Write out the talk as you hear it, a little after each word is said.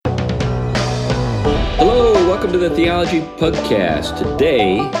welcome to the Theology Podcast.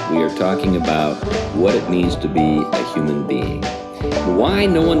 Today, we are talking about what it means to be a human being. Why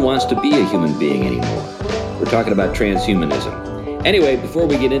no one wants to be a human being anymore. We're talking about transhumanism. Anyway, before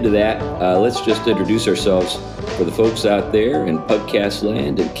we get into that, let's just introduce ourselves for the folks out there in podcast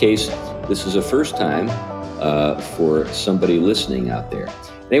land, in case this is a first time for somebody listening out there.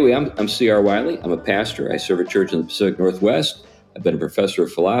 Anyway, I'm C.R. Wiley. I'm a pastor. I serve a church in the Pacific Northwest. I've been a professor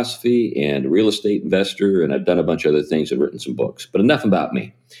of philosophy and a real estate investor, and I've done a bunch of other things and written some books. But enough about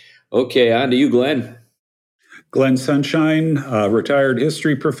me. Okay, on to you, Glenn. Glenn Sunshine, retired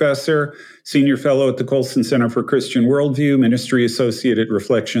history professor, senior fellow at the Colson Center for Christian Worldview, ministry associate at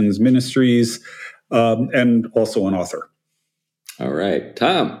Reflections Ministries, and also an author. All right.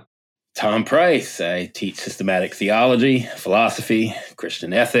 Tom. Tom Price. I teach systematic theology, philosophy,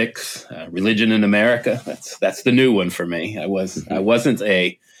 Christian ethics, religion in America. That's the new one for me. I wasn't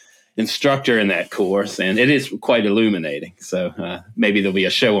a instructor in that course, and it is quite illuminating. So maybe there'll be a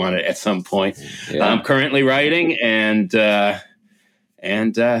show on it at some point. Yeah. I'm currently writing, and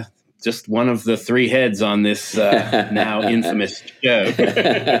just one of the three heads on this now infamous show.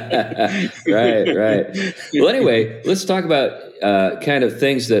 Right. Well, anyway, let's talk about kind of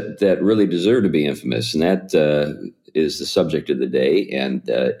things that really deserve to be infamous, and that is the subject of the day, and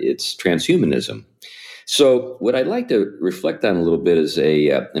it's transhumanism. So what I'd like to reflect on a little bit is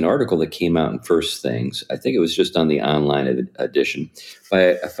an article that came out in First Things. I think it was just on the online edition by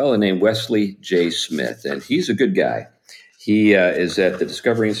a fellow named Wesley J. Smith, and he's a good guy. He is at the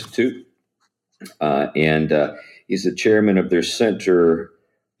Discovery Institute, and he's the chairman of their Center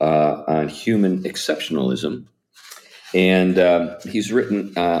on Human Exceptionalism. And he's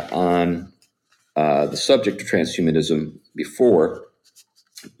written on the subject of transhumanism before,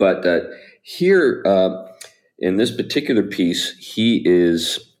 but here in this particular piece, he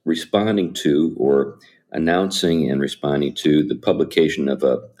is responding to or announcing and responding to the publication of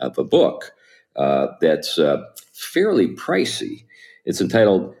a book that's fairly pricey. It's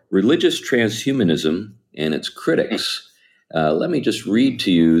entitled Religious Transhumanism and Its Critics. Let me just read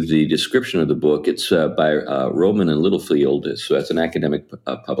to you the description of the book. It's by Rowman and Littlefield, so that's an academic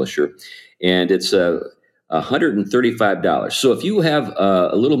publisher, and it's $135. So if you have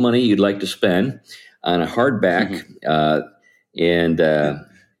a little money you'd like to spend on a hardback, and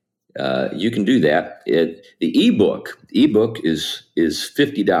you can do that. The ebook is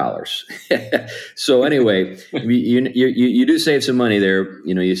 $50. So anyway, you do save some money there.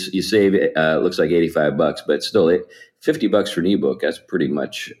 You save looks like $85, but still $50 for an ebook. That's pretty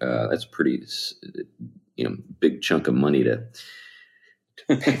much big chunk of money to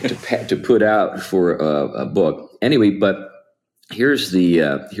put out for a book. Anyway, but here's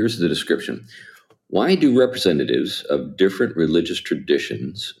the description. Why do representatives of different religious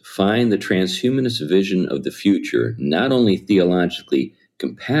traditions find the transhumanist vision of the future not only theologically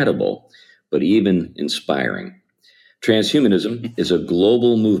compatible, but even inspiring? Transhumanism is a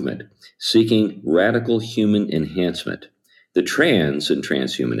global movement seeking radical human enhancement. The trans in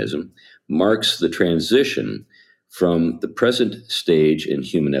transhumanism marks the transition from the present stage in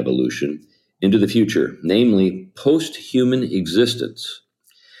human evolution into the future, namely post-human existence.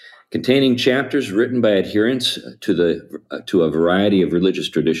 Containing chapters written by adherents to a variety of religious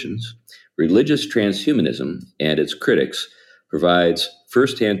traditions, religious transhumanism and its critics provides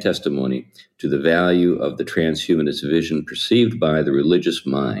firsthand testimony to the value of the transhumanist vision perceived by the religious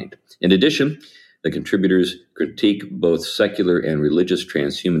mind. In addition, the contributors critique both secular and religious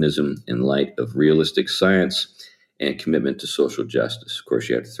transhumanism in light of realistic science and commitment to social justice. Of course,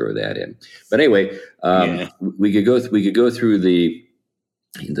 you have to throw that in. But anyway, we could go through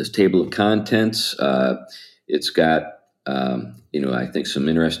this table of contents. It's got I think some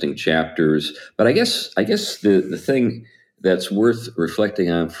interesting chapters. But I guess the thing that's worth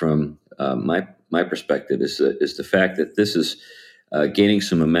reflecting on from my perspective is the fact that this is gaining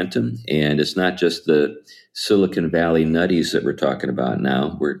some momentum, and it's not just the Silicon Valley nutties that we're talking about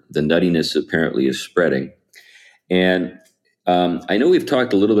now, where the nuttiness apparently is spreading. And I know we've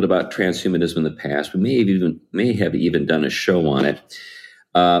talked a little bit about transhumanism in the past. We may have even done a show on it.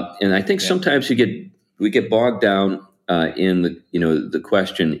 And I think sometimes we get bogged down in the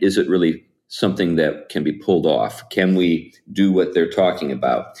question: is it really something that can be pulled off? Can we do what they're talking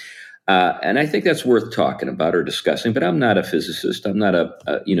about? And I think that's worth talking about or discussing. But I'm not a physicist. I'm not a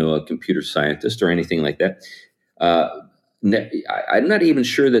computer scientist or anything like that. I'm not even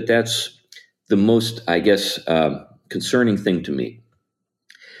sure that that's the most, I guess, concerning thing to me.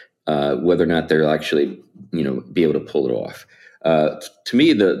 Whether or not they'll actually, be able to pull it off. To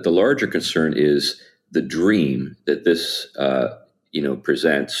me, the larger concern is the dream that this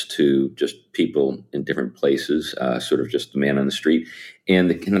presents to just people in different places, sort of just the man on the street, and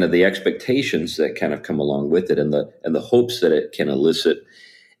the kind of the expectations that kind of come along with it, and the hopes that it can elicit.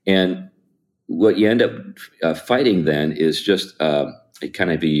 And what you end up fighting then is just a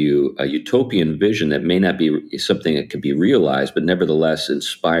kind of a utopian vision that may not be something that can be realized, but nevertheless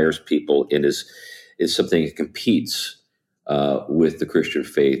inspires people and is something that competes with the Christian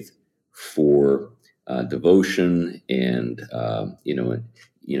faith for devotion and in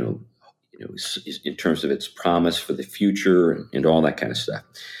terms of its promise for the future and all that kind of stuff.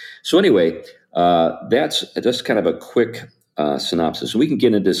 So anyway, that's just kind of a quick synopsis. We can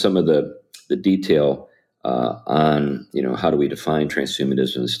get into some of the detail on how do we define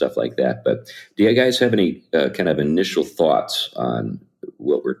transhumanism and stuff like that. But do you guys have any kind of initial thoughts on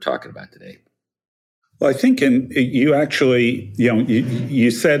what we're talking about today? Well, I think you actually, you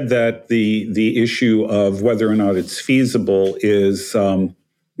said that the issue of whether or not it's feasible is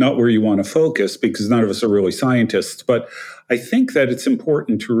not where you want to focus, because none of us are really scientists. But I think that it's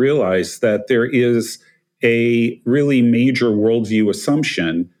important to realize that there is a really major worldview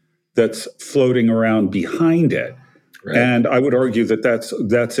assumption that's floating around behind it. Right. And I would argue that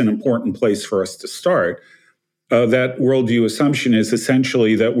that's an important place for us to start. That worldview assumption is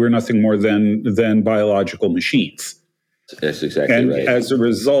essentially that we're nothing more than biological machines. That's exactly and right. And as a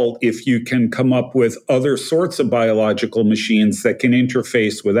result, if you can come up with other sorts of biological machines that can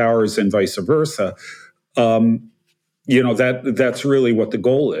interface with ours and vice versa, that's really what the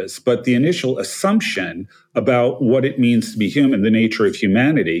goal is. But the initial assumption about what it means to be human, the nature of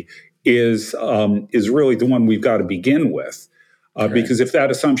humanity, is really the one we've got to begin with. Because if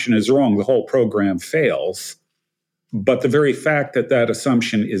that assumption is wrong, the whole program fails. But the very fact that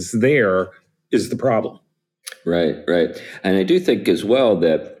assumption is there is the problem. Right. And I do think as well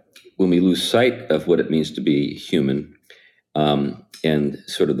that when we lose sight of what it means to be human, and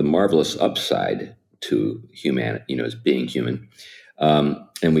sort of the marvelous upside to humanity, as being human,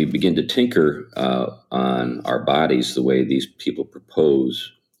 and we begin to tinker on our bodies the way these people propose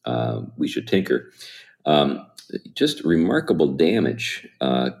we should tinker, just remarkable damage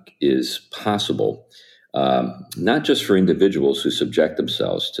is possible. Not just for individuals who subject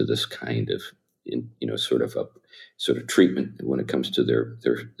themselves to this kind of, sort of treatment when it comes to their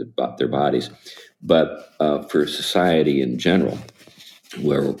bodies, but for society in general,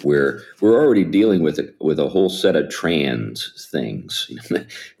 where we're already dealing with a whole set of trans things,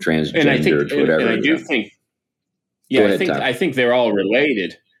 transgendered, whatever. And I do think, I think they're all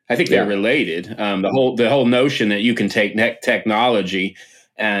related. I think they're related. The whole notion that you can take technology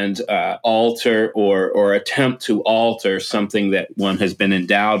and alter or attempt to alter something that one has been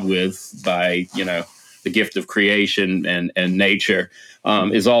endowed with by, the gift of creation and nature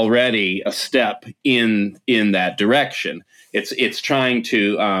is already a step in that direction. It's trying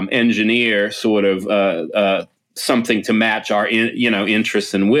to engineer sort of something to match our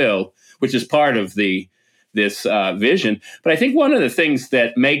interests and will, which is part of this vision. But I think one of the things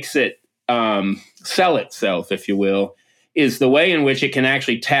that makes it sell itself, if you will, is the way in which it can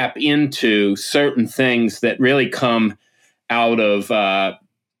actually tap into certain things that really come out of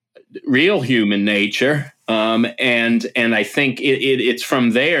real human nature. And I think it's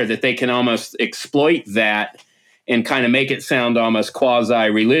from there that they can almost exploit that and kind of make it sound almost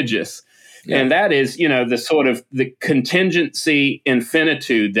quasi-religious. Yeah. And that is, the sort of the contingency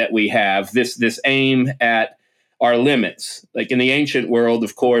infinitude that we have, this aim at our limits. Like in the ancient world,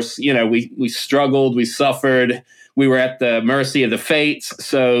 of course, we struggled, we suffered, we were at the mercy of the fates.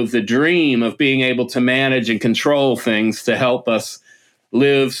 So the dream of being able to manage and control things to help us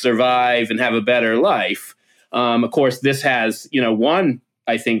live, survive, and have a better life. Of course, this has, one,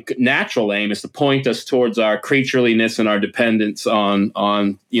 I think, natural aim is to point us towards our creatureliness and our dependence on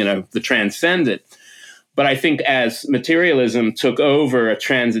the transcendent. But I think as materialism took over a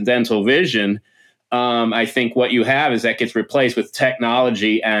transcendental vision, I think what you have is that gets replaced with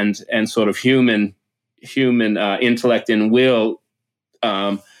technology and sort of human intellect and will,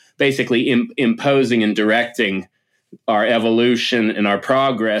 basically imposing and directing our evolution and our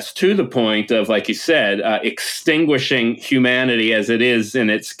progress to the point of, like you said, extinguishing humanity as it is in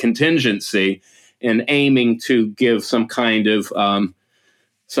its contingency and aiming to give some kind of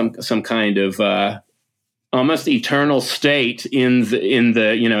almost eternal state in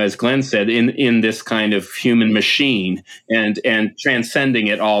the as Glenn said, in this kind of human machine and transcending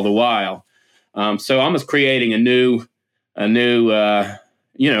it all the while. So almost creating a new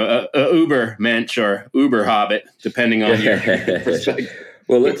Uber Mensch or Uber Hobbit, depending on your perspective.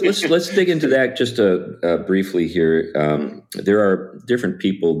 Well, let's dig into that just briefly here. There are different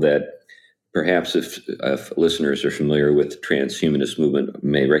people that perhaps if listeners are familiar with the transhumanist movement,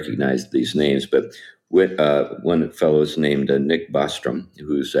 may recognize these names, but one fellow is named Nick Bostrom,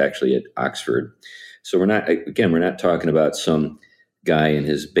 who's actually at Oxford. So we're not talking about some guy in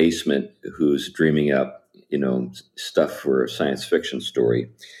his basement who's dreaming up, stuff for a science fiction story.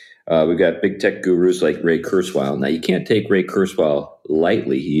 We've got big tech gurus like Ray Kurzweil. Now, you can't take Ray Kurzweil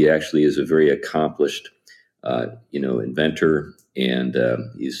lightly. He actually is a very accomplished, inventor, and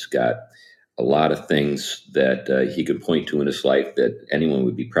he's got a lot of things that he can point to in his life that anyone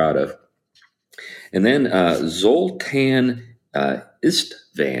would be proud of. And then Zoltan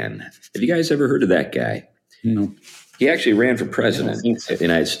Istvan. Have you guys ever heard of that guy? No. He actually ran for president of the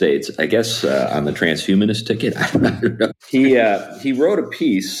United States, I guess on the transhumanist ticket. I don't know. He wrote a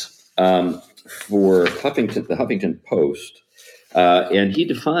piece for the Huffington Post, and he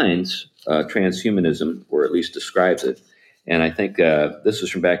defines transhumanism, or at least describes it. And I think this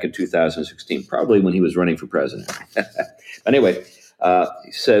was from back in 2016, probably when he was running for president. Anyway,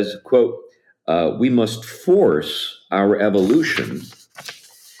 he says, quote, "We must force our evolution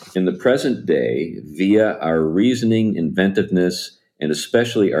in the present day via our reasoning, inventiveness, and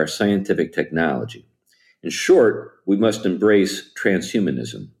especially our scientific technology. In short, we must embrace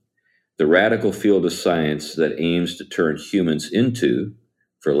transhumanism, the radical field of science that aims to turn humans into,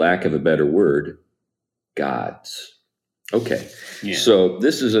 for lack of a better word, gods." Okay, yeah. So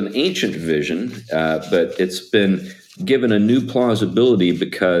this is an ancient vision, but it's been given a new plausibility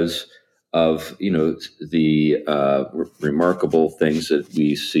because of the remarkable things that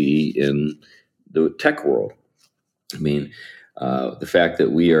we see in the tech world. I mean, the fact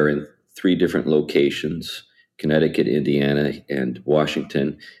that we are in 3 different locations, Connecticut, Indiana, and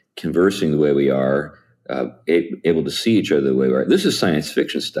Washington, conversing the way we are, able to see each other the way we are. This is science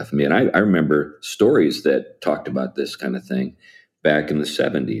fiction stuff. I mean, I remember stories that talked about this kind of thing back in the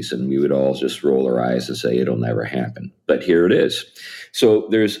 70s, and we would all just roll our eyes and say it'll never happen. But here it is. So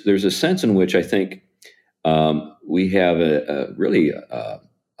there's a sense in which I think we have an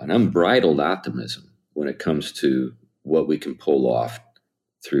unbridled optimism when it comes to what we can pull off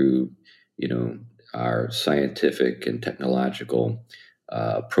through, our scientific and technological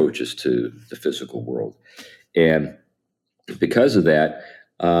approaches to the physical world. And because of that,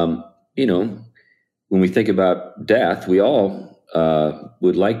 when we think about death, we all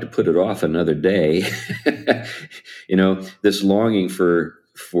would like to put it off another day. This longing for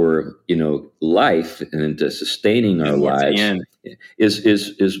life and sustaining our lives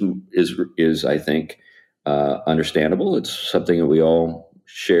is I think understandable. It's something that we all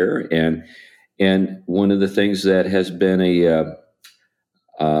share, and one of the things that has been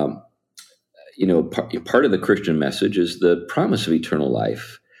part of the Christian message is the promise of eternal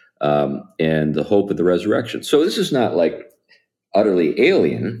life and the hope of the resurrection. So this is not like utterly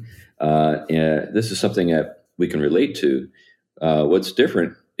alien. This is something that we can relate to. What's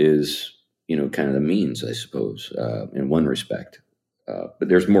different is, kind of the means, I suppose, in one respect. But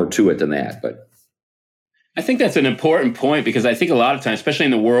there's more to it than that. But I think that's an important point, because I think a lot of times, especially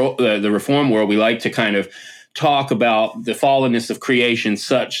in the world, the reform world, we like to kind of talk about the fallenness of creation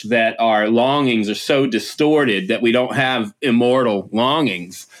such that our longings are so distorted that we don't have immortal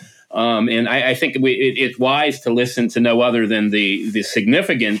longings. And I think it's wise to listen to no other than the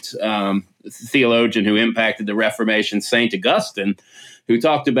significant theologian who impacted the Reformation, St. Augustine, who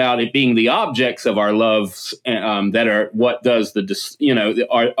talked about it being the objects of our loves that are what does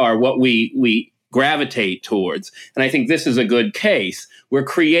are what we gravitate towards. And I think this is a good case. We're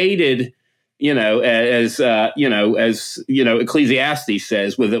created, as Ecclesiastes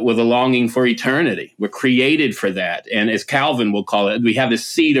says, with a longing for eternity. We're created for that, and as Calvin will call it, we have this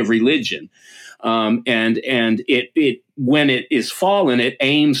seed of religion. And it when it is fallen, it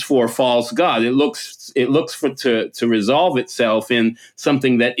aims for false god. It looks to resolve itself in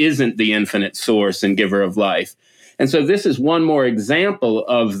something that isn't the infinite source and giver of life. And so this is one more example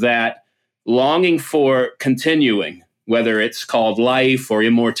of that longing for continuing, whether it's called life or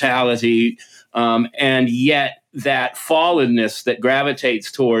immortality, and yet that fallenness that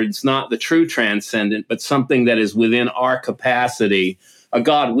gravitates towards not the true transcendent, but something that is within our capacity, a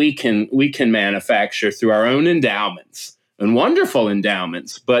God we can manufacture through our own endowments, and wonderful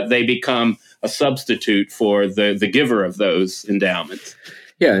endowments, but they become a substitute for the giver of those endowments.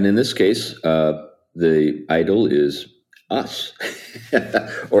 Yeah, and in this case, the idol is us,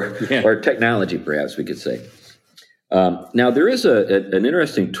 or technology, perhaps we could say. Now, there is an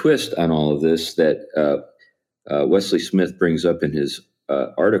interesting twist on all of this that Wesley Smith brings up in his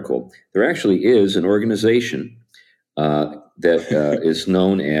article. There actually is an organization that is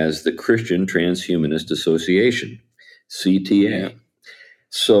known as the Christian Transhumanist Association, CTA.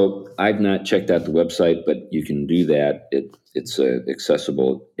 So I've not checked out the website, but you can do that. It's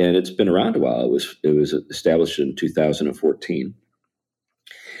accessible, and it's been around a while. It was established in 2014,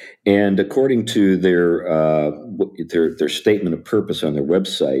 and according to their statement of purpose on their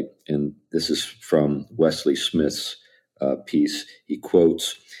website, and this is from Wesley Smith's piece, he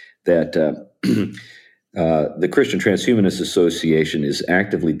quotes that. The Christian Transhumanist Association is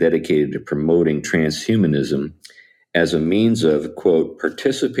actively dedicated to promoting transhumanism as a means of, quote,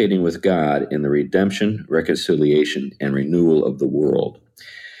 participating with God in the redemption, reconciliation, and renewal of the world.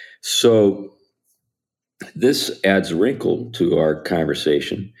 So this adds a wrinkle to our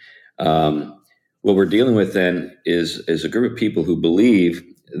conversation. What we're dealing with then is a group of people who believe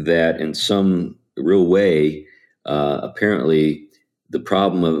that in some real way, apparently the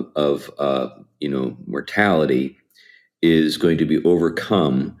problem of mortality is going to be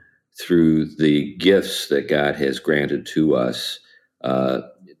overcome through the gifts that God has granted to us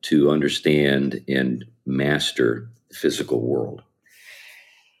to understand and master the physical world.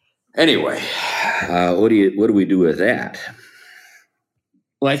 Anyway, what do we do with that?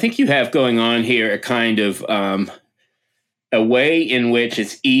 Well, I think you have going on here a kind of a way in which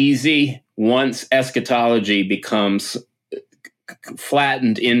it's easy once eschatology becomes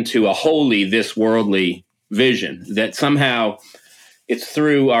flattened into a wholly this worldly vision, that somehow it's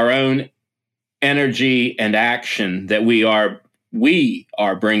through our own energy and action that we are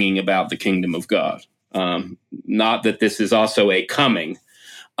bringing about the kingdom of God. Not that this is also a coming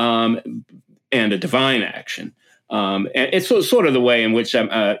and a divine action. And it's sort of the way in which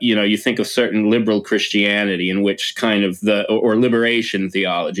you think of certain liberal Christianity, in which kind of or liberation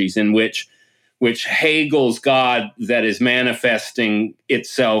theologies, in which Hegel's God that is manifesting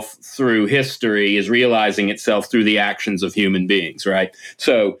itself through history is realizing itself through the actions of human beings, right?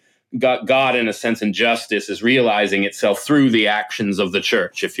 So God, in a sense, in justice, is realizing itself through the actions of the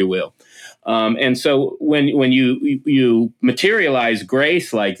church, if you will. And so when you materialize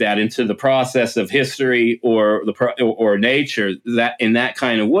grace like that into the process of history or nature, that in that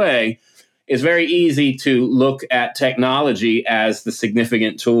kind of way, it's very easy to look at technology as the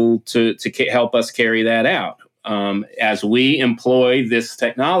significant tool to help us carry that out. As we employ this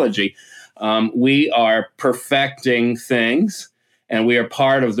technology, we are perfecting things, and we are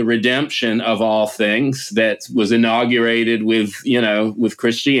part of the redemption of all things that was inaugurated with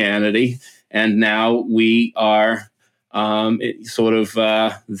Christianity, and now we are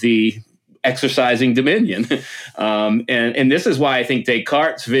the exercising dominion. And this is why I think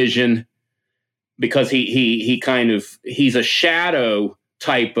Descartes' vision, because he's a shadow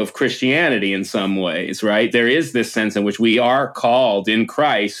type of Christianity in some ways, right? There is this sense in which we are called in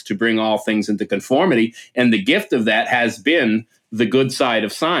Christ to bring all things into conformity, and the gift of that has been the good side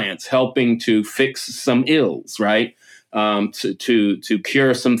of science, helping to fix some ills, right? To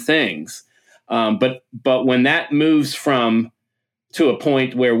cure some things. But when that moves to a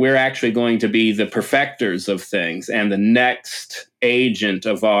point where we're actually going to be the perfecters of things and the next agent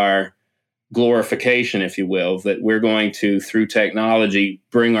of our glorification, if you will, that we're going to, through technology,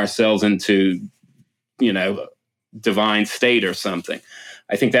 bring ourselves into, divine state or something.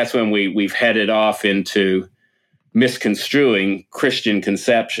 I think that's when we've headed off into misconstruing Christian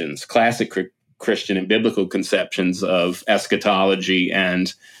conceptions, classic Christian and biblical conceptions of eschatology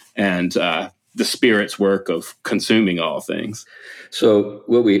and the Spirit's work of consuming all things. So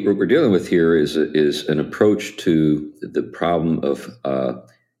what we're dealing with here is an approach to the problem of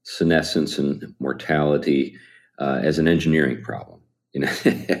senescence and mortality as an engineering problem.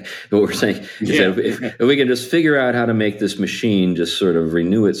 What we're saying is that if we can just figure out how to make this machine just sort of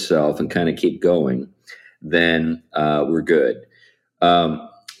renew itself and kind of keep going, then we're good.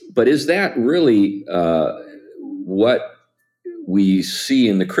 But is that really what we see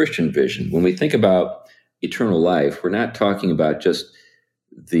in the Christian vision? When we think about eternal life, we're not talking about just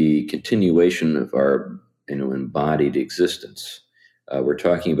the continuation of our embodied existence. We're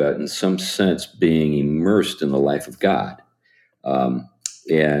talking about, in some sense, being immersed in the life of God.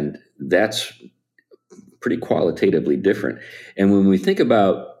 And that's pretty qualitatively different. And when we think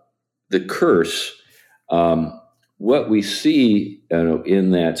about the curse, what we see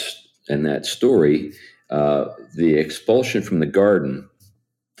in that story, the expulsion from the garden,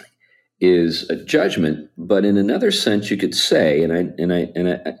 is a judgment. But in another sense, you could say, and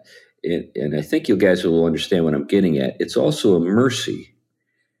I think you guys will understand what I'm getting at, it's also a mercy,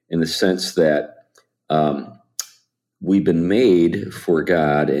 in the sense that we've been made for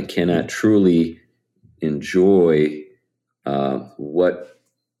God and cannot truly enjoy what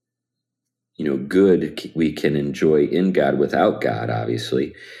good we can enjoy in God without God,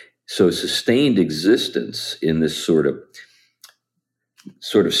 obviously. So sustained existence in this sort of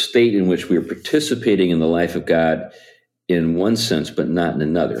sort of state in which we are participating in the life of God in one sense, but not in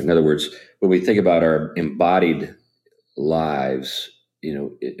another. In other words, when we think about our embodied lives,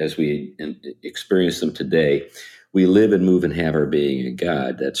 as we experience them today, we live and move and have our being in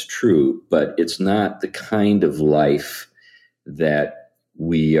God. That's true, but it's not the kind of life that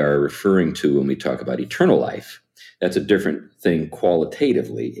we are referring to when we talk about eternal life. That's a different thing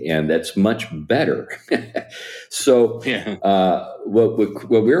qualitatively, and that's much better. So, what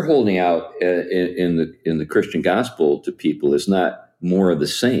we're holding out in the Christian gospel to people is not more of the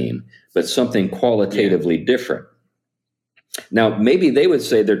same, but something qualitatively different. Now, maybe they would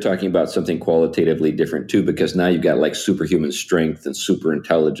say they're talking about something qualitatively different too, because now you've got like superhuman strength and super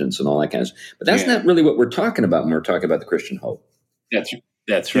intelligence and all that kind of stuff. But that's not really what we're talking about when we're talking about the Christian hope.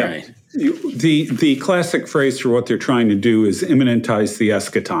 That's right. The classic phrase for what they're trying to do is immanentize the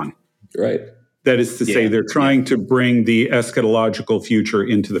eschaton. Right. That is to say, they're trying to bring the eschatological future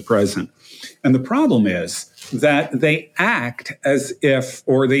into the present. And the problem is that they act as if,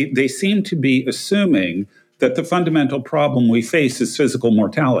 or they seem to be assuming that the fundamental problem we face is physical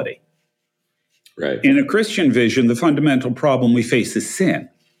mortality. Right. In a Christian vision, the fundamental problem we face is sin.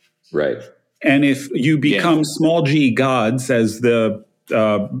 Right. And if you become small g gods, as the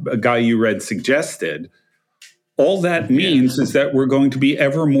guy you read suggested, all that means is that we're going to be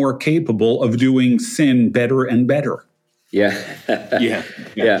ever more capable of doing sin better and better. Yeah.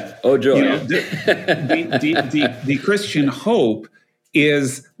 Oh, joy. The Christian hope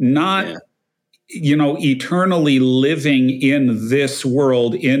is not, eternally living in this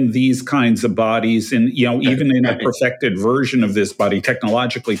world, in these kinds of bodies, and, even in a perfected version of this body,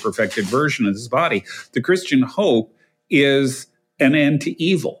 technologically perfected version of this body. The Christian hope is an end to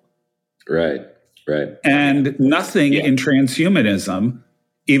evil. Right. And nothing in transhumanism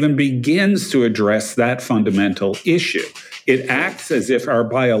even begins to address that fundamental issue. It acts as if our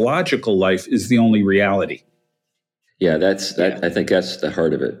biological life is the only reality. Yeah, I think that's the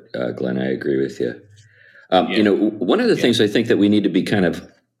heart of it, Glenn. I agree with you. One of the things I think that we need to be kind of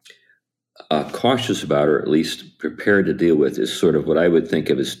cautious about, or at least prepared to deal with, is sort of what I would think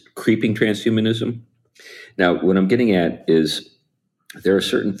of as creeping transhumanism. Now, what I'm getting at is there are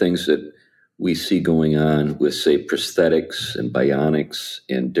certain things that we see going on with, say, prosthetics and bionics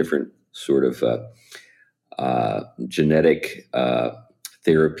and different sort of genetic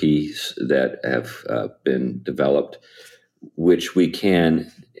therapies that have been developed, which we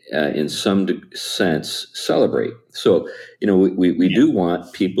can, in some sense, celebrate. So, we do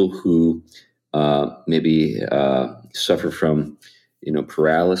want people who maybe suffer from,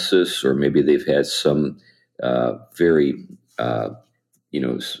 paralysis, or maybe they've had some very,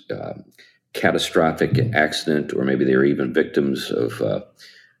 catastrophic accident, or maybe they're even victims of,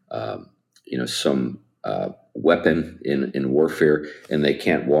 some weapon in warfare, and they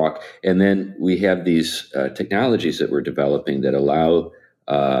can't walk. And then we have these technologies that we're developing that allow,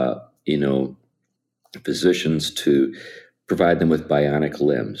 physicians to provide them with bionic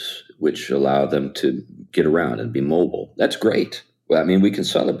limbs, which allow them to get around and be mobile. That's great. Well, I mean, we can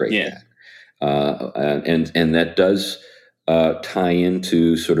celebrate that. And that does tie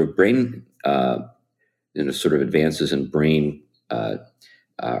into sort of brain, sort of advances in brain,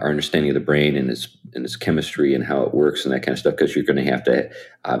 our understanding of the brain and its chemistry and how it works and that kind of stuff, because you're going to have to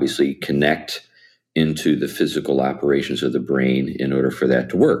obviously connect into the physical operations of the brain in order for that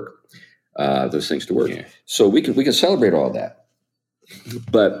to work, those things to work. Yeah. So we can celebrate all that,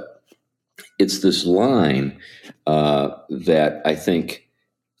 but it's this line that I think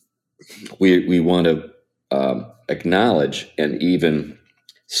we want to acknowledge and even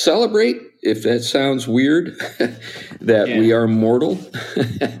celebrate, if that sounds weird, that we are mortal.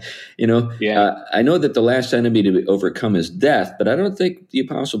 I know that the last enemy to be overcome is death, but I don't think the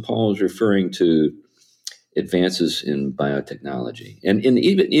Apostle Paul is referring to advances in biotechnology. And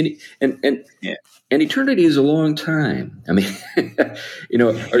eternity is a long time. I mean,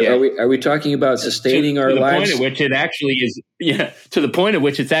 are we talking about sustaining our lives? To the point at which it actually is, to the point at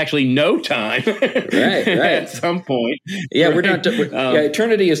which it's actually no time. Right. At some point. Yeah, we're not.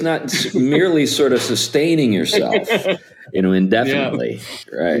 Eternity is not merely sort of sustaining yourself, indefinitely.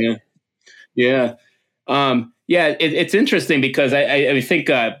 Right. Yeah. It's interesting because I think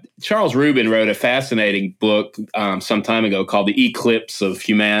Charles Rubin wrote a fascinating book some time ago called The Eclipse of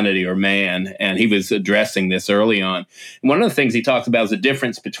Humanity or Man, and he was addressing this early on. And one of the things he talks about is the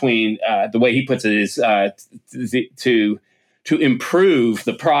difference between, the way he puts it is to improve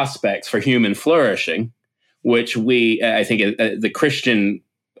the prospects for human flourishing, which I think the Christian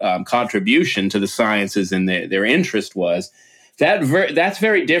contribution to the sciences and their interest was that's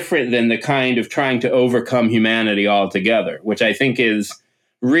very different than the kind of trying to overcome humanity altogether, which I think is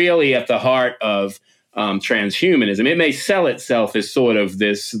really at the heart of transhumanism. It may sell itself as sort of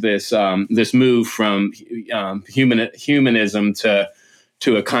this move from humanism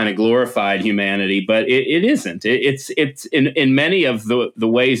to a kind of glorified humanity, but it isn't. It's in many of the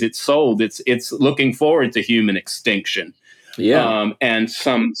ways it's sold. It's looking forward to human extinction, and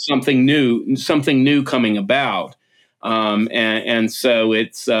something new coming about. And so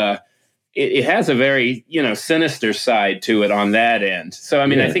it has a very, sinister side to it on that end. So, I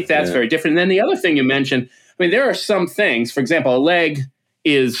mean, I think that's very different. And then the other thing you mentioned, I mean, there are some things, for example, a leg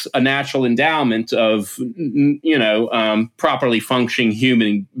is a natural endowment of, properly functioning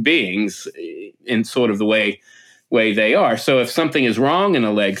human beings in sort of the way they are. So if something is wrong in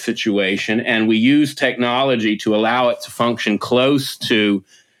a leg situation and we use technology to allow it to function close to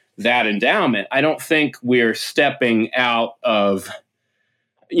that endowment, I don't think we're stepping out of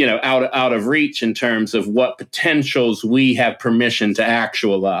reach in terms of what potentials we have permission to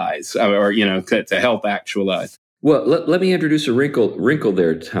actualize or to help actualize. Well, let me introduce a wrinkle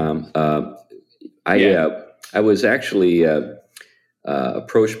there, Tom. I was actually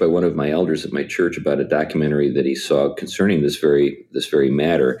approached by one of my elders at my church about a documentary that he saw concerning this very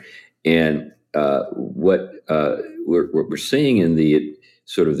matter, and what we're seeing in the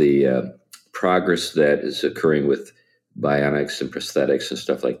sort of the progress that is occurring with bionics and prosthetics and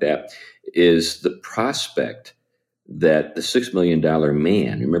stuff like that is the prospect that the $6 Million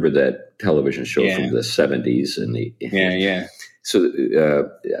Man, remember that television show from the 70s and so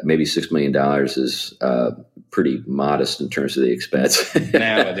maybe $6 million is pretty modest in terms of the expense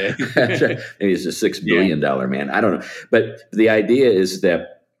nowadays. Maybe it's a $6 billion man. I don't know, but the idea is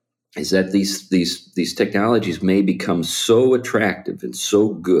that these technologies may become so attractive and so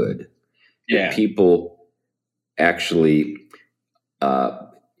good that people actually,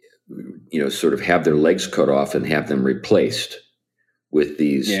 sort of have their legs cut off and have them replaced with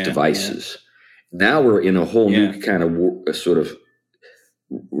these devices. Now we're in a whole new kind of sort of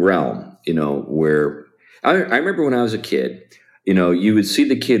realm, where I remember when I was a kid, you would see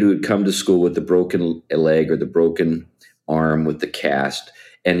the kid who would come to school with the broken leg or the broken arm with the cast,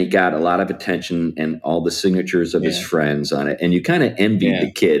 and he got a lot of attention and all the signatures of his friends on it. And you kind of envied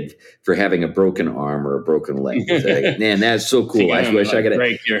the kid for having a broken arm or a broken leg. Like, man, that's so cool. So I wish I could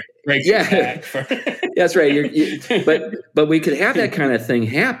break your back. That's right. But we could have that kind of thing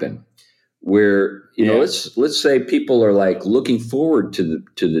happen where, let's say people are like looking forward to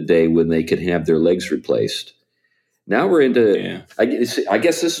the day when they could have their legs replaced. Now we're into, I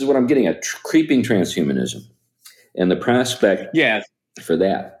guess this is what I'm getting at, creeping transhumanism and the prospect for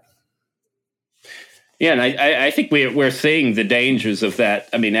that. Yeah, and I think we're seeing the dangers of that.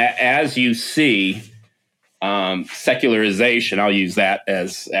 I mean, as you see secularization, I'll use that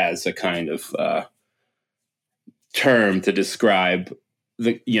as a kind of term to describe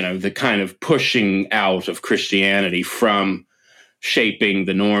the kind of pushing out of Christianity from shaping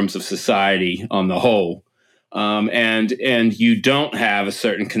the norms of society on the whole, and you don't have a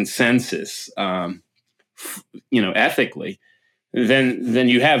certain consensus, ethically. Then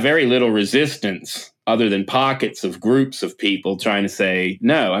you have very little resistance other than pockets of groups of people trying to say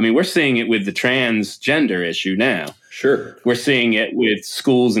no. I mean, we're seeing it with the transgender issue now. Sure. We're seeing it with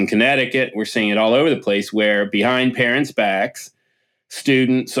schools in Connecticut. We're seeing it all over the place where behind parents' backs,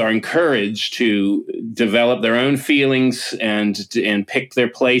 students are encouraged to develop their own feelings and pick their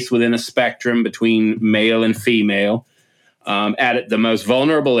place within a spectrum between male and female. At the most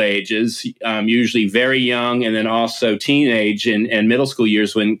vulnerable ages, usually very young, and then also teenage and middle school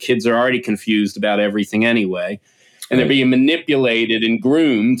years when kids are already confused about everything anyway. And they're being manipulated and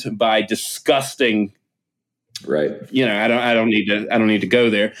groomed by disgusting. Right. I don't need to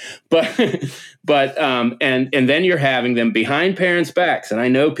go there, but and then you're having them behind parents' backs. And I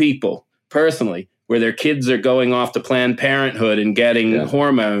know people personally where their kids are going off to Planned Parenthood and getting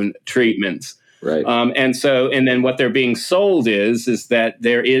hormone treatments. Right. And then what they're being sold is that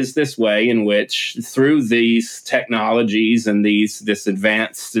there is this way in which through these technologies and this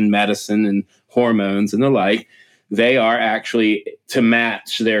advanced in medicine and hormones and the like, they are actually to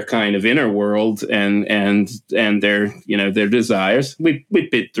match their kind of inner world and their, their desires. We've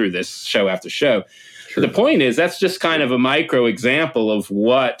been through this show after show. Sure. The point is that's just kind of a micro example of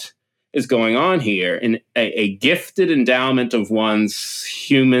what is going on here. And a gifted endowment of one's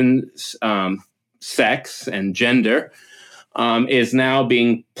human sex and gender is now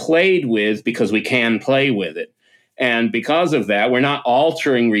being played with because we can play with it. And because of that, we're not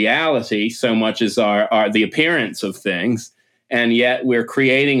altering reality so much as the appearance of things. And yet we're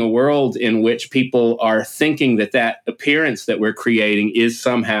creating a world in which people are thinking that appearance that we're creating is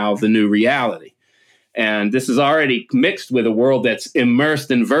somehow the new reality. And this is already mixed with a world that's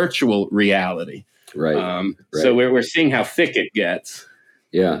immersed in virtual reality. Right. Right. So we're seeing how thick it gets.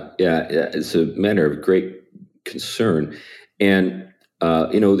 Yeah. It's a matter of great concern. And,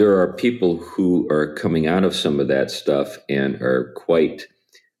 there are people who are coming out of some of that stuff and are quite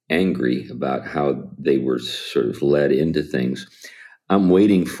angry about how they were sort of led into things. I'm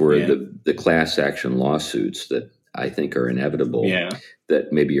waiting for the class action lawsuits that I think are inevitable,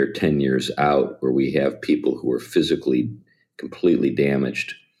 that maybe are 10 years out, where we have people who are physically completely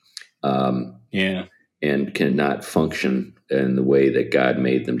damaged and cannot function in the way that God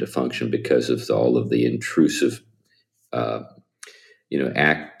made them to function because of all of the intrusive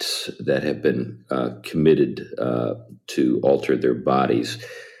acts that have been committed to alter their bodies.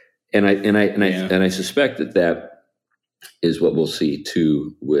 And I suspect that is what we'll see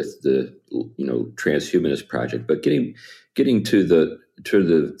too with the transhumanist project. But getting to the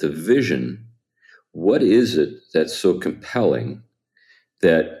vision, what is it that's so compelling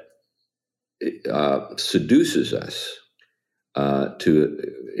that seduces us to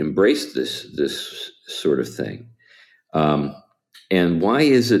embrace this sort of thing? And why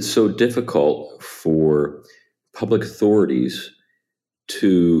is it so difficult for public authorities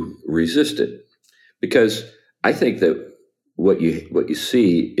to resist it? Because I think that what you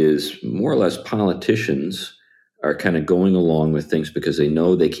see is more or less politicians are kind of going along with things because they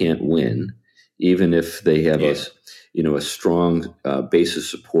know they can't win, even if they have a strong base of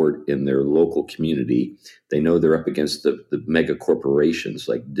support in their local community. They know they're up against the mega corporations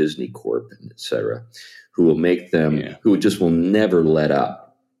like Disney Corp, et cetera, who will make them, who just will never let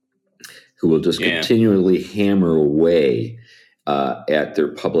up, who will just continually hammer away at their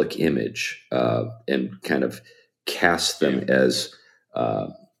public image and kind of cast them as,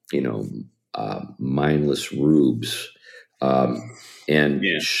 mindless rubes and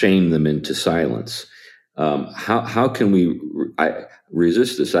shame them into silence. How can we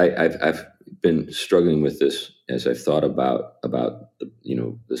resist this? I've been struggling with this as I've thought about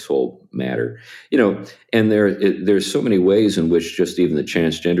this whole matter, and there's so many ways in which just even the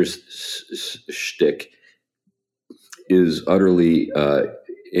transgender shtick is utterly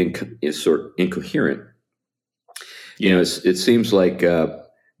incoherent. It seems like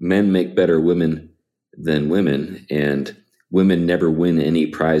men make better women than women, and women never win any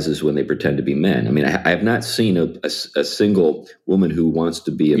prizes when they pretend to be men. I mean, I have not seen a single woman who wants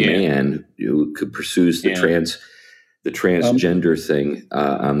to be a man who pursues the transgender thing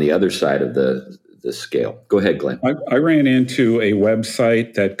on the other side of the scale. Go ahead, Glenn. I ran into a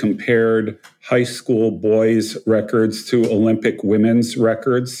website that compared high school boys' records to Olympic women's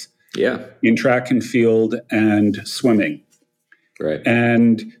records in track and field and swimming. Right.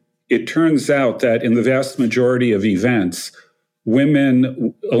 And it turns out that in the vast majority of events,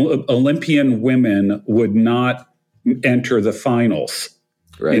 Olympian women would not enter the finals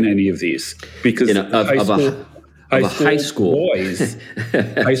in any of these because high school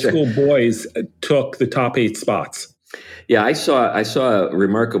boys took the top 8 spots. Yeah, I saw a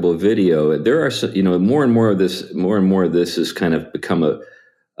remarkable video. There are more and more of this has kind of become a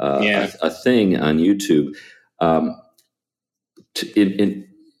thing on YouTube.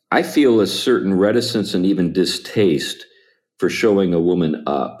 I feel a certain reticence and even distaste for showing a woman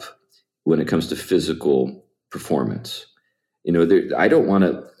up when it comes to physical performance. I don't want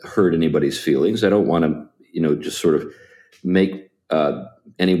to hurt anybody's feelings. I don't want to, just sort of make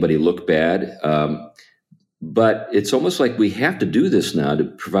anybody look bad. But it's almost like we have to do this now to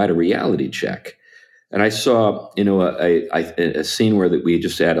provide a reality check. And I saw, a scene where we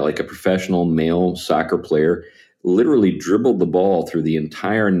just had like a professional male soccer player literally dribbled the ball through the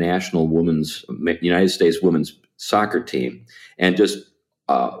entire United States women's soccer team and just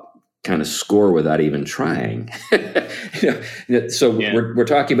kind of score without even trying. So we're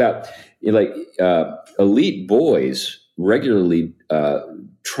talking about elite boys regularly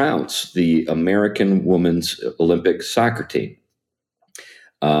trounce the American women's Olympic soccer team.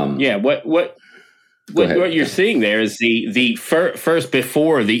 What you're seeing there is the first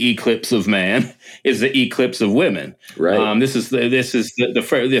before the eclipse of man is the eclipse of women. Right. This is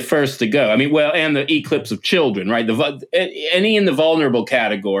the first to go. I mean, and the eclipse of children, right? Any in the vulnerable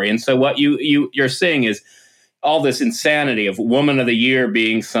category. And so what you're seeing is all this insanity of Woman of the Year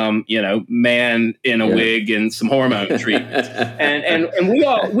being some man in a wig and some hormone treatments, and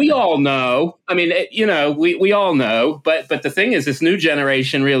we all know. I mean, we all know. But the thing is, this new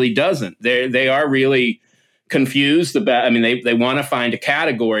generation really doesn't. They are really confused about. I mean, they want to find a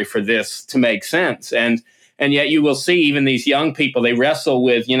category for this to make sense, and And yet you will see even these young people, they wrestle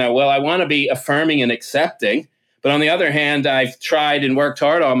with, well, I want to be affirming and accepting. But on the other hand, I've tried and worked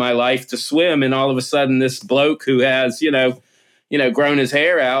hard all my life to swim. And all of a sudden, this bloke who has, grown his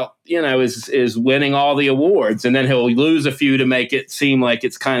hair out, is winning all the awards. And then he'll lose a few to make it seem like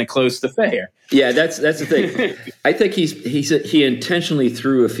it's kind of close to fair. Yeah, that's the thing. I think he intentionally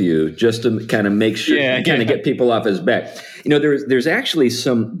threw a few just to kind of make sure, get people off his back. There's actually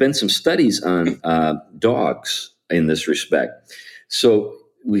been some studies on dogs in this respect. So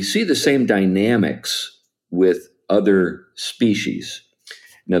we see the same dynamics with other species.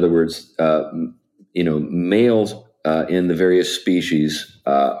 In other words, males in the various species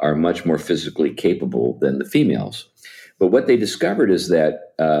are much more physically capable than the females. But what they discovered is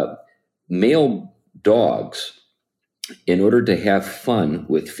that male dogs, in order to have fun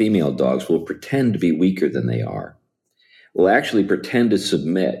with female dogs, will pretend to be weaker than they are. Will actually pretend to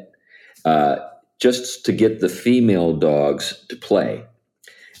submit just to get the female dogs to play.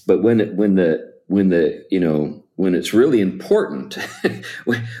 But when it's really important,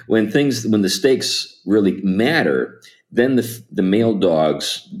 when the stakes really matter, then the male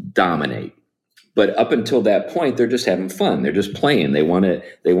dogs dominate. But up until that point, they're just having fun. They're just playing. They want to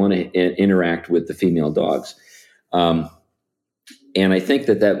interact with the female dogs. And I think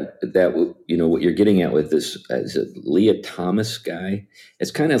that what you're getting at with this is a Leah Thomas guy.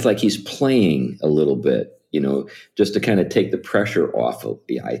 It's kind of like he's playing a little bit, just to kind of take the pressure off of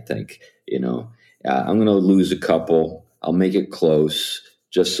me. I think, I'm going to lose a couple. I'll make it close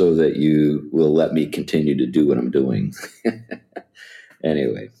just so that you will let me continue to do what I'm doing.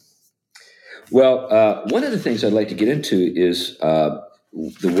 Anyway. Well, one of the things I'd like to get into is the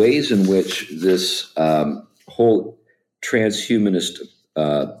ways in which this whole transhumanist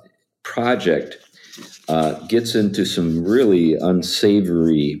project gets into some really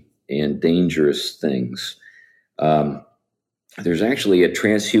unsavory and dangerous things. There's actually a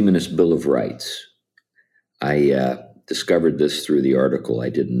transhumanist Bill of Rights. I discovered this through the article. I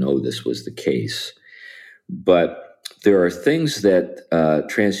didn't know this was the case. But there are things that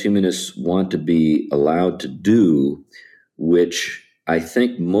transhumanists want to be allowed to do, which I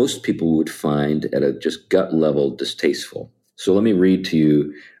think most people would find at a just gut level distasteful. So let me read to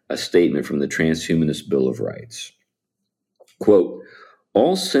you a statement from the Transhumanist Bill of Rights. Quote,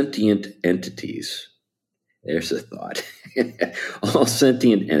 all sentient entities, there's a thought, all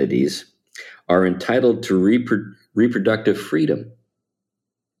sentient entities are entitled to reproductive freedom,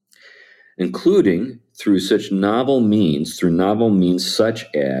 including through novel means such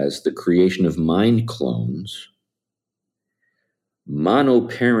as the creation of mind clones,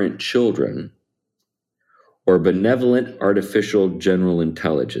 monoparent children, or benevolent artificial general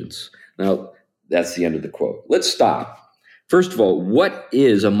intelligence. Now, that's the end of the quote. Let's stop. First of all, what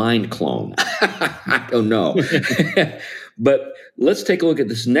is a mind clone? I don't know. But let's take a look at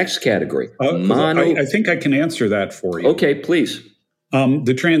this next category. I think I can answer that for you. Okay, please.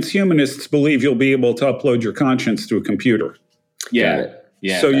 The transhumanists believe you'll be able to upload your conscience to a computer. Yeah.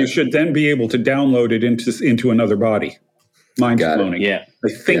 So you should then be able to download it into another body. Mind cloning. Yeah. I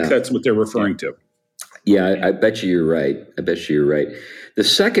think that's what they're referring to. Yeah, I bet you're right. The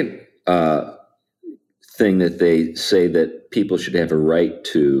second thing that they say that people should have a right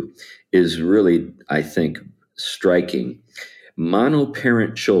to is really, I think, striking.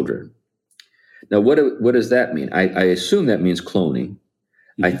 Monoparent children. Now, what does that mean? I assume that means cloning.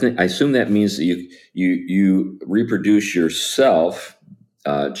 I assume that means that you reproduce yourself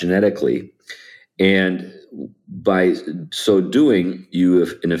genetically, and by so doing, you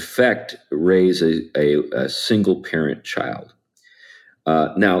have, in effect, raise a single parent child.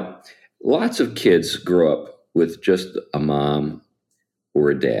 Now, lots of kids grow up with just a mom or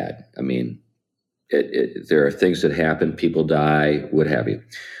a dad. I mean, there are things that happen, people die, what have you.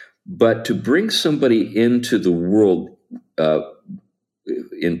 But to bring somebody into the world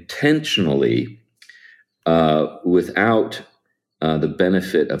intentionally without the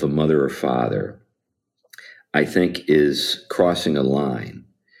benefit of a mother or father, I think is crossing a line.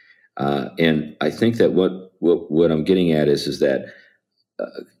 And I think that what I'm getting at is that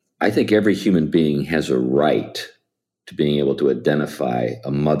I think every human being has a right to being able to identify a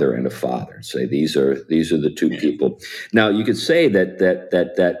mother and a father and say these are the two people. Now you could say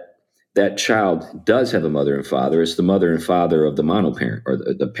that child does have a mother and father. It's the mother and father of the monoparent or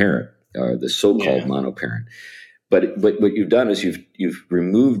the parent or the so-called monoparent. But what you've done is you've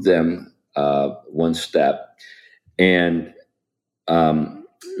removed them one step, and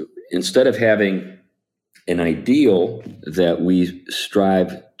instead of having an ideal that we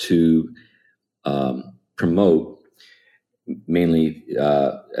strive to promote, mainly,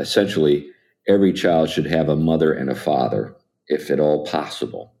 essentially, every child should have a mother and a father, if at all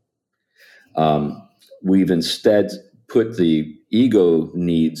possible. We've instead put the ego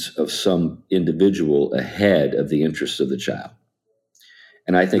needs of some individual ahead of the interests of the child.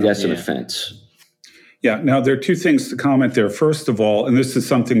 And I think that's an offense. Yeah. Now, there are two things to comment there. First of all, and this is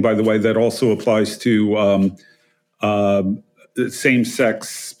something, by the way, that also applies to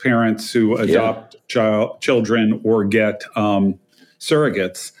same-sex parents who adopt children or get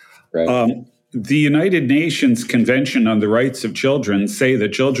surrogates. Right. The United Nations Convention on the Rights of Children say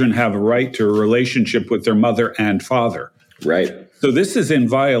that children have a right to a relationship with their mother and father. Right. So this is in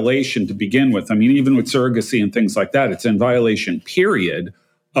violation to begin with. I mean, even with surrogacy and things like that, it's in violation, period,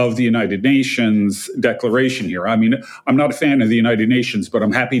 of the United Nations declaration here. I mean, I'm not a fan of the United Nations, but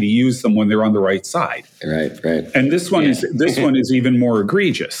I'm happy to use them when they're on the right side. Right. And this one is even more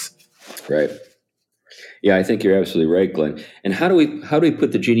egregious. Right. Yeah, I think you're absolutely right, Glenn. And how do we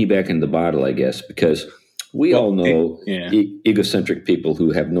put the genie back in the bottle, I guess? Because we all know egocentric people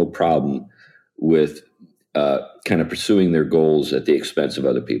who have no problem with kind of pursuing their goals at the expense of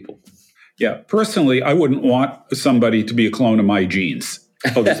other people. Yeah, personally, I wouldn't want somebody to be a clone of my genes.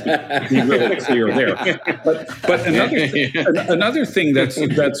 I'll just be really clear there. But another thing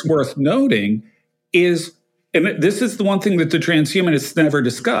that's worth noting is, and this is the one thing that the transhumanists never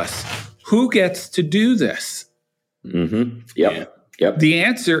discuss, who gets to do this? Mm-hmm. Yep. The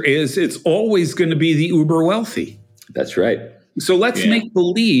answer is it's always going to be the uber wealthy. That's right. So let's make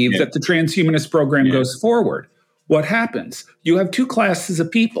believe that the transhumanist program goes forward. What happens? You have two classes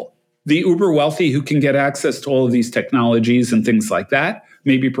of people. The uber wealthy who can get access to all of these technologies and things like that,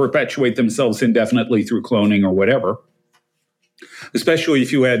 maybe perpetuate themselves indefinitely through cloning or whatever, especially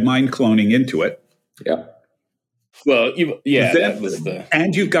if you add mind cloning into it. Yeah. Well,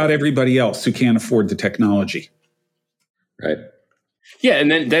 and you've got everybody else who can't afford the technology. Right. Yeah,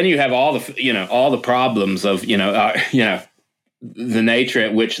 and then you have all the problems of the nature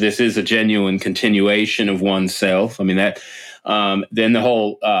at which this is a genuine continuation of oneself. I mean that. Then the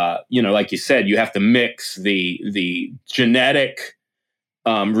whole, like you said, you have to mix the genetic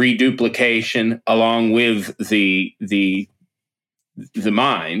reduplication along with the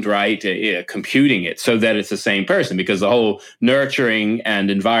mind, right? Computing it so that it's the same person, because the whole nurturing and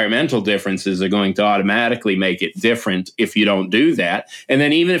environmental differences are going to automatically make it different if you don't do that. And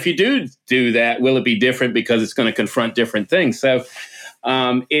then even if you do that, will it be different because it's going to confront different things? So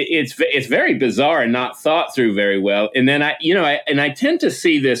it's very bizarre and not thought through very well. And then I tend to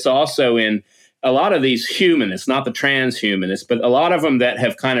see this also in a lot of these humanists, not the transhumanists, but a lot of them that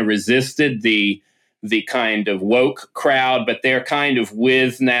have kind of resisted the kind of woke crowd, but they're kind of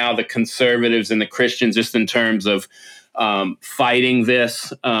with now the conservatives and the Christians just in terms of fighting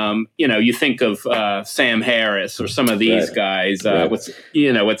this. You think of Sam Harris or some of these guys. What's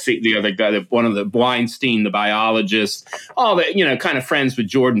the other guy? One of the Weinstein, the biologist. All the kind of friends with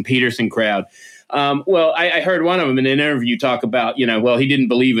Jordan Peterson crowd. I heard one of them in an interview talk about he didn't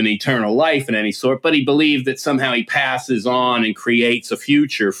believe in eternal life in any sort, but he believed that somehow he passes on and creates a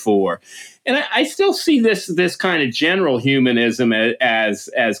future for. And I still see this kind of general humanism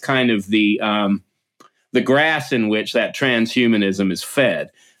as kind of the grass in which that transhumanism is fed.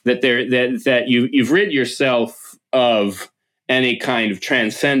 That you've rid yourself of any kind of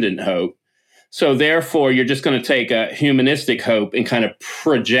transcendent hope. So therefore, you're just going to take a humanistic hope and kind of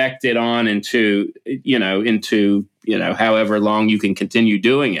project it on into however long you can continue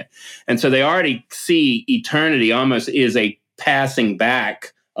doing it. And so they already see eternity almost is a passing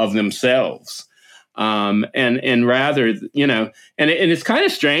back of themselves. And rather, and it's kind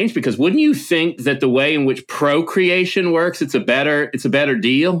of strange, because wouldn't you think that the way in which procreation works, it's a better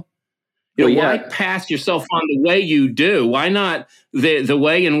deal? Why pass yourself on the way you do? Why not the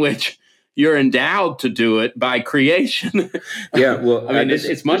way in which you're endowed to do it by creation? Yeah, well, I mean,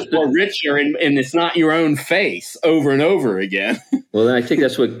 it's much more richer, and it's not your own face over and over again. Well, then I think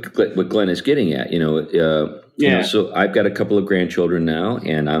that's what Glenn is getting at. So I've got a couple of grandchildren now,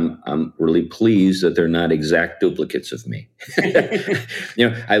 and I'm really pleased that they're not exact duplicates of me.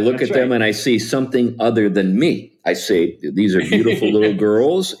 I look at them and I see something other than me. I say, these are beautiful little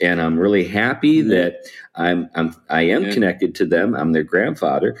girls, and I'm really happy that I am connected to them. I'm their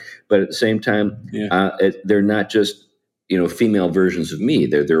grandfather, but at the same time, they're not just female versions of me.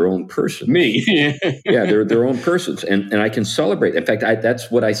 They're their own person. Me, they're their own persons, and I can celebrate. In fact,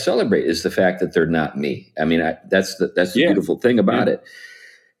 that's what I celebrate, is the fact that they're not me. I mean, that's the beautiful thing about it.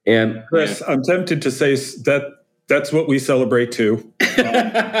 And Chris, I'm tempted to say that That's what we celebrate too. That's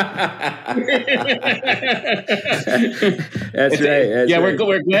right.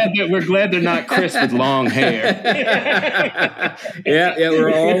 We're glad they're not Chris with long hair. yeah,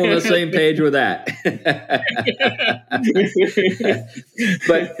 we're all on the same page with that.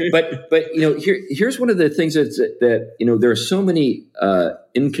 but here's one of the things that there are so many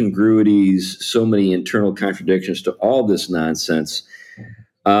incongruities, so many internal contradictions to all this nonsense.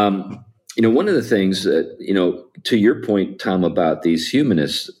 One of the things that, to your point, Tom, about these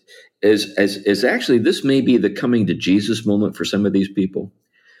humanists is actually this may be the coming to Jesus moment for some of these people.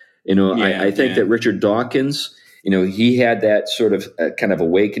 I think that Richard Dawkins, he had that sort of kind of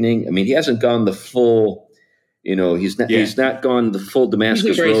awakening. I mean, he hasn't gone the full, he's not gone the full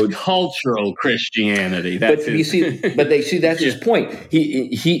Damascus road. Cultural Christianity. That's his point.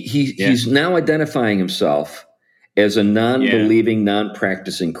 He's now identifying himself as a non-believing,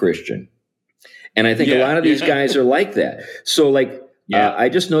 non-practicing Christian. And I think a lot of these guys are like that. So I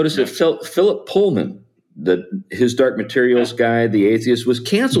just noticed that Philip Pullman, his Dark Materials guy, the atheist, was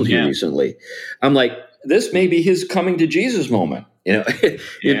canceled here recently. I'm like, this may be his coming to Jesus moment.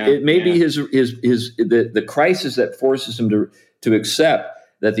 It may be the crisis that forces him to accept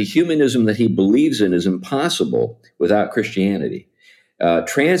that the humanism that he believes in is impossible without Christianity.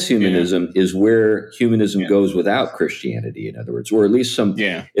 Transhumanism is where humanism goes without Christianity, in other words, or at least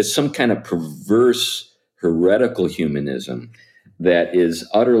it's some kind of perverse, heretical humanism that is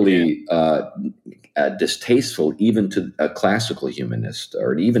utterly distasteful even to a classical humanist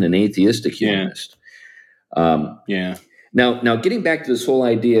or even an atheistic humanist. Now, getting back to this whole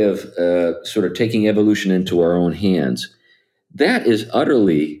idea of sort of taking evolution into our own hands, that is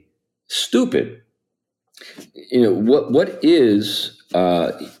utterly stupid. What is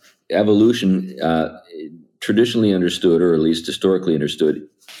evolution traditionally understood, or at least historically understood,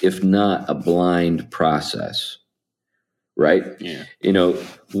 if not a blind process, right?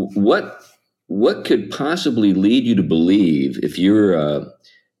 What could possibly lead you to believe, if you're a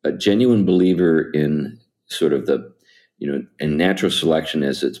genuine believer in sort of the in natural selection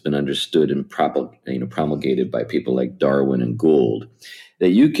as it's been understood and promulgated by people like Darwin and Gould,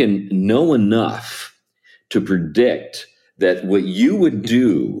 that you can know enough to predict that what you would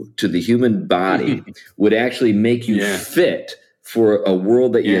do to the human body would actually make you fit for a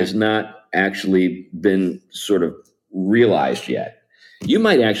world that has not actually been sort of realized yet. You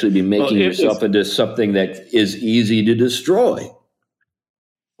might actually be making yourself into something that is easy to destroy.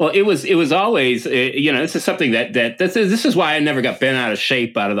 Well, it was always, this is something this is why I never got bent out of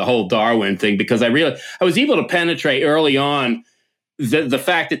shape out of the whole Darwin thing, because I was able to penetrate early on the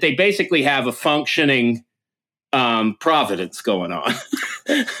fact that they basically have a functioning providence going on.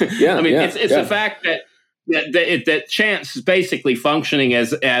 It's the fact that chance is basically functioning as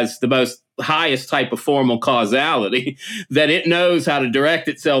the most highest type of formal causality, that it knows how to direct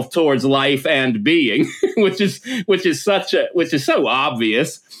itself towards life and being, which is so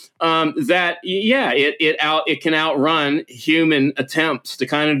obvious that it can outrun human attempts to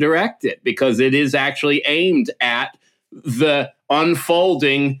kind of direct it, because it is actually aimed at the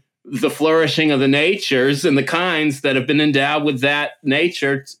unfolding, the flourishing of the natures and the kinds that have been endowed with that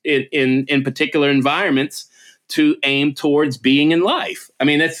nature in particular environments to aim towards being in life. I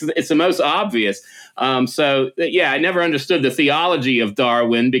mean, it's the most obvious. I never understood the theology of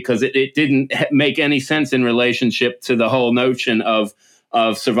Darwin, because it didn't make any sense in relationship to the whole notion of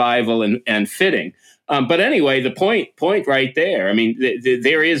survival and fitting. But anyway, the point right there. I mean,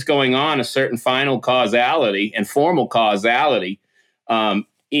 there is going on a certain final causality and formal causality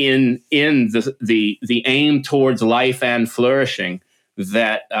in the aim towards life and flourishing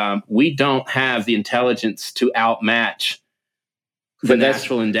that we don't have the intelligence to outmatch the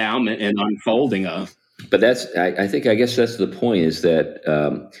natural endowment and unfolding of. But I guess that's the point, is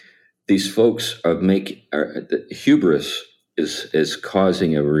that these folks the hubris is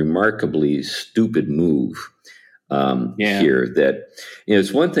causing a remarkably stupid move here. That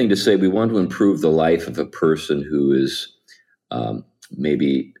it's one thing to say we want to improve the life of a person who is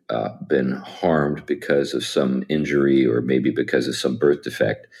maybe been harmed because of some injury or maybe because of some birth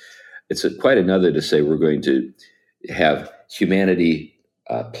defect. It's quite another to say we're going to have humanity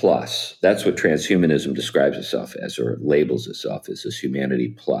plus. That's what transhumanism describes itself as, or labels itself as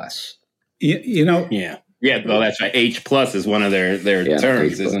humanity plus. Well, that's right. H plus is one of their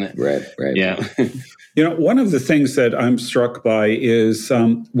terms, isn't it? Right. Yeah. One of the things that I'm struck by is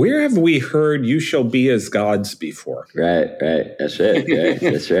where have we heard "you shall be as gods" before? Right. That's right.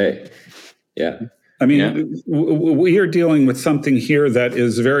 That's right. Yeah. I mean, we are dealing with something here that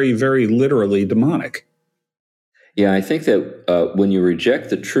is very, very literally demonic. Yeah, I think that when you reject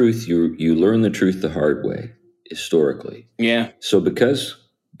the truth, you learn the truth the hard way. historically. Yeah. So because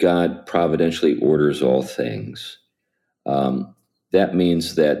God providentially orders all things, that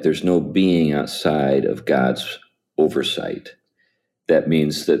means that there's no being outside of God's oversight. That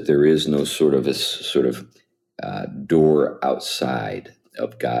means that there is no sort of door outside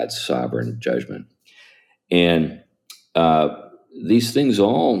of God's sovereign judgment. And these things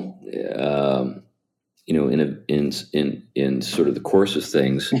all, in sort of the course of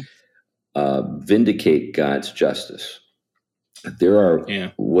things, vindicate God's justice. There are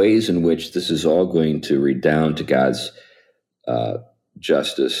ways in which this is all going to redound to God's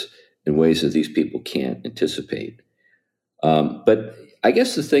justice in ways that these people can't anticipate. But I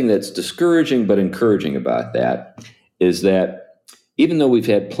guess the thing that's discouraging but encouraging about that is that even though we've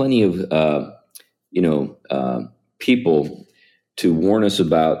had plenty of people to warn us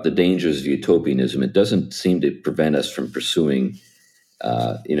about the dangers of utopianism, it doesn't seem to prevent us from pursuing,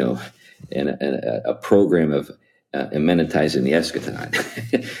 a program of amenitizing the eschaton.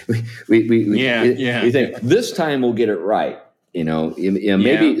 we think this time we'll get it right.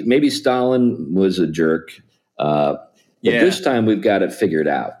 Maybe Stalin was a jerk, but this time we've got it figured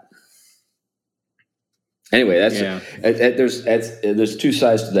out. Anyway, there's two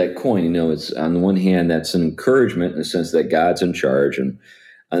sides to that coin. It's on the one hand that's an encouragement in the sense that God's in charge, and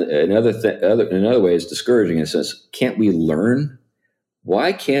another way it's discouraging in the sense, can't we learn?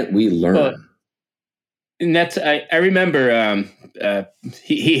 Why can't we learn? Well, and that's I remember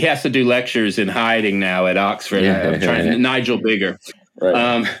he has to do lectures in hiding now at Oxford. Nigel Bigger.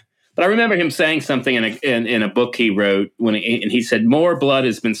 Right. But I remember him saying something in a book he wrote and he said, more blood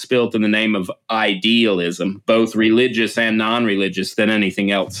has been spilt in the name of idealism, both religious and non-religious, than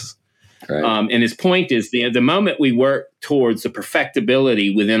anything else. Right. And his point is the moment we work towards the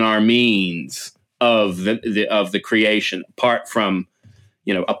perfectibility within our means of the creation, apart from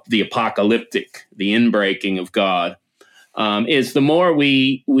the apocalyptic, the inbreaking of God, is the more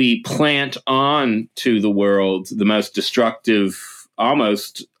we plant on to the world the most destructive,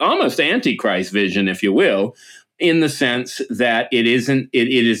 almost Antichrist vision, if you will, in the sense that it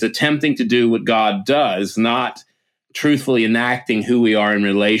is attempting to do what God does, not truthfully enacting who we are in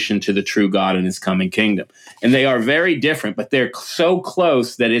relation to the true God and his coming kingdom. And they are very different, but they're so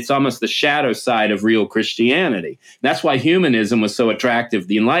close that it's almost the shadow side of real Christianity. That's why humanism was so attractive.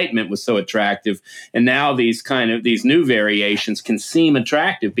 The Enlightenment was so attractive. And now these new variations can seem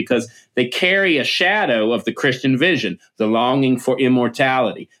attractive because they carry a shadow of the Christian vision, the longing for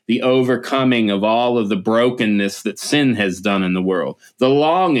immortality, the overcoming of all of the brokenness that sin has done in the world, the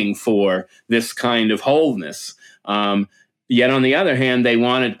longing for this kind of wholeness. Yet on the other hand, they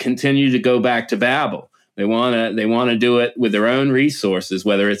want to continue to go back to Babel. They want to do it with their own resources,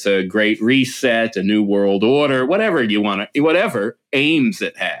 whether it's a great reset, a new world order, whatever aims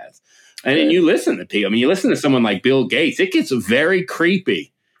it has. And then you listen to people. I mean, you listen to someone like Bill Gates, it gets very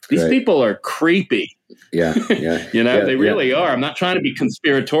creepy. These people are creepy. Yeah. They really are. I'm not trying to be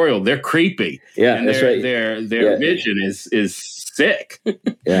conspiratorial. They're creepy. Yeah, and that's right. Their vision is sick.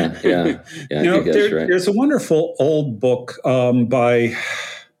 Yeah. There's a wonderful old book by, I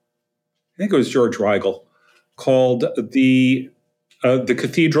think it was George Weigel, called the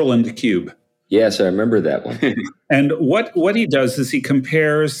Cathedral and the Cube. Yes, I remember that one. And what he does is he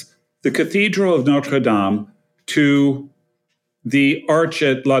compares the Cathedral of Notre Dame to the arch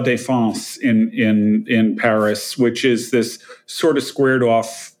at La Défense in Paris, which is this sort of squared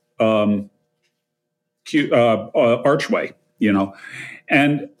off archway,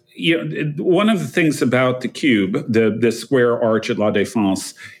 And one of the things about the cube, the square arch at La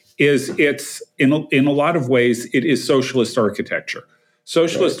Défense, is it's in a lot of ways it is socialist architecture.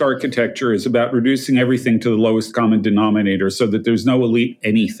 Socialist architecture is about reducing everything to the lowest common denominator so that there's no elite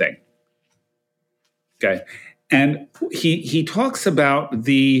anything. Okay. And he talks about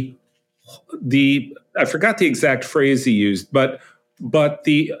the I forgot the exact phrase he used, but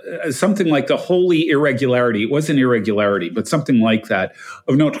the something like the holy irregularity. It wasn't irregularity, but something like that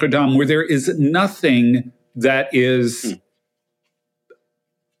of Notre Dame, where there is nothing that is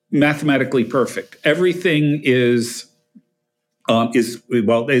mathematically perfect. Everything is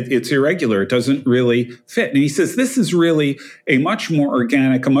it's irregular. It doesn't really fit. And he says this is really a much more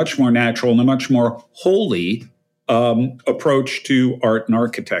organic, a much more natural, and a much more holy approach to art and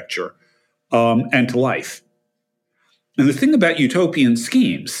architecture and to life. And the thing about utopian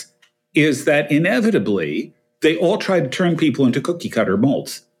schemes is that inevitably they all try to turn people into cookie cutter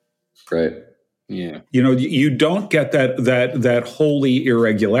molds. Right. Yeah. You don't get that holy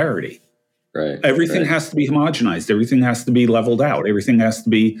irregularity. Right. Everything has to be homogenized. Everything has to be leveled out. Everything has to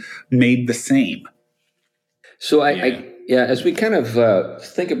be made the same. So I as we kind of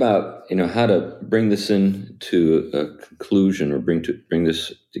think about how to bring this into a conclusion, or bring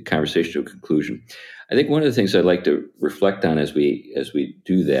this conversation to a conclusion, I think one of the things I'd like to reflect on as we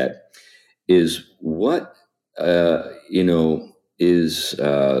do that is what is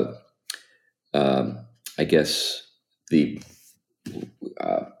I guess the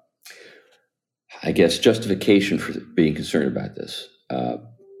justification for being concerned about this,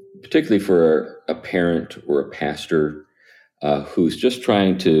 particularly for a parent or a pastor who's just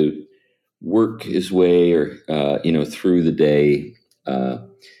trying to work his way or through the day.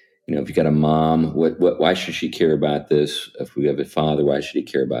 If you got a mom, why should she care about this? If we have a father, why should he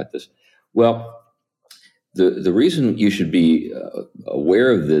care about this? Well, the reason you should be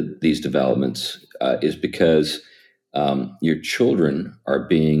aware of these developments is because your children are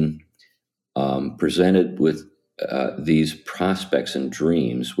being presented with these prospects and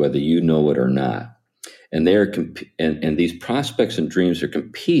dreams, whether you know it or not, and and these prospects and dreams are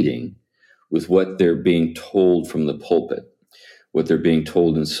competing with what they're being told from the pulpit, what they're being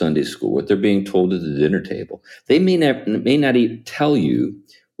told in Sunday school, what they're being told at the dinner table. They may not even tell you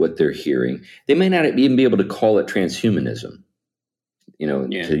what they're hearing. They may not even be able to call it transhumanism,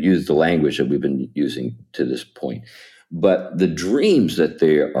 to use the language that we've been using to this point. But the dreams that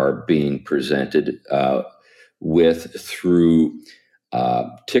they are being presented with through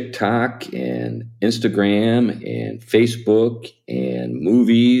TikTok and Instagram and Facebook and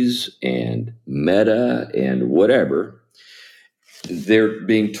movies and Meta and whatever, they're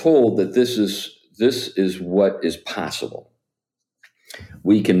being told that this is what is possible.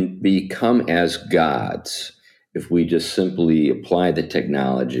 We can become as gods if we just simply apply the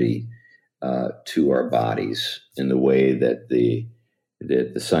technology to our bodies in the way that the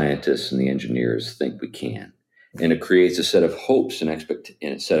scientists and the engineers think we can. And it creates a set of hopes and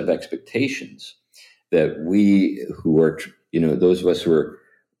a set of expectations that we who are, those of us who are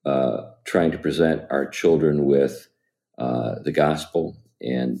trying to present our children with the gospel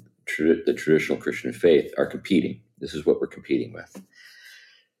and the traditional Christian faith are competing. This is what we're competing with.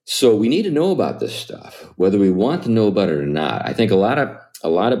 So we need to know about this stuff, whether we want to know about it or not. I think a lot of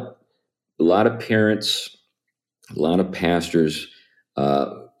parents, a lot of pastors,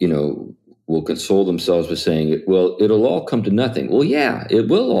 will console themselves with saying, well, it'll all come to nothing. Well, yeah, it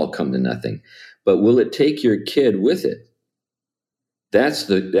will all come to nothing, but will it take your kid with it? That's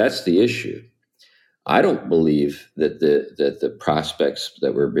the issue. I don't believe that the prospects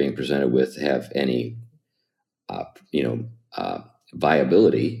that we're being presented with have any,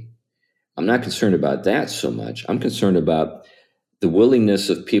 viability. I'm not concerned about that so much. I'm concerned about the willingness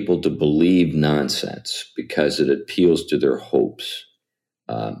of people to believe nonsense because it appeals to their hopes,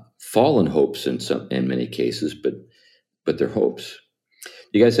 fallen hopes in many cases, but they're hopes.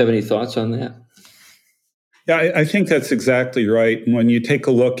 You guys have any thoughts on that? Yeah, I think that's exactly right. When you take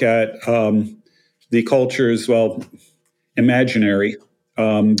a look at the culture's, imaginary,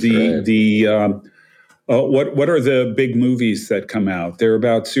 what are the big movies that come out? They're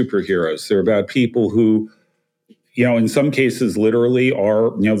about superheroes. They're about people who, in some cases, literally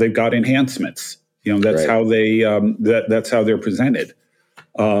are, they've got enhancements. That's right. How they that's how they're presented.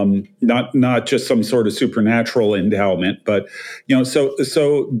 Not just some sort of supernatural endowment, but I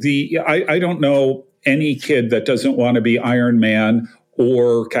don't know any kid that doesn't want to be Iron Man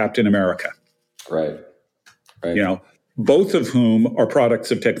or Captain America. Right. Both of whom are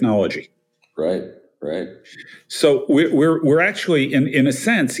products of technology. Right. So we're actually, in a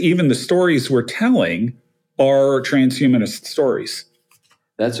sense, even the stories we're telling are transhumanist stories.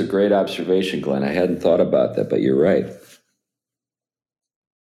 That's a great observation, Glenn. I hadn't thought about that, but you're right.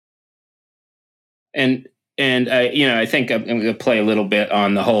 And I think I'm going to play a little bit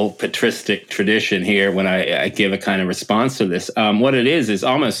on the whole patristic tradition here when I give a kind of response to this. What it is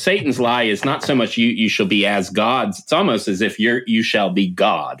almost Satan's lie is not so much you shall be as gods. It's almost as if you shall be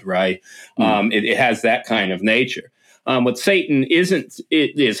God, right? It has that kind of nature. What Satan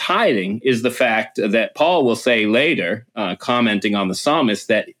is hiding is the fact that Paul will say later, commenting on the psalmist,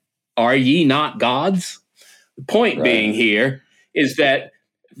 that are ye not gods? The point being here is that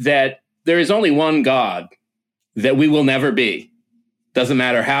there is only one God that we will never be. Doesn't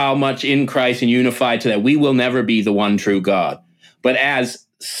matter how much in Christ and unified to that, we will never be the one true God. But as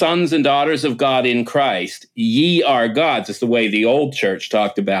sons and daughters of God in Christ, ye are gods. It's the way the old church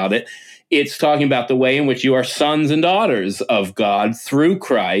talked about it. It's talking about the way in which you are sons and daughters of God through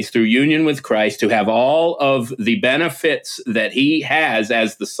Christ, through union with Christ, to have all of the benefits that he has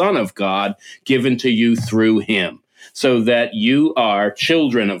as the Son of God given to you through him, so that you are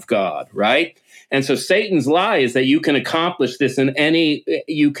children of God, right? And so Satan's lie is that you can accomplish this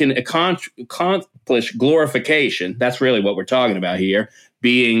you can accomplish glorification. That's really what we're talking about here,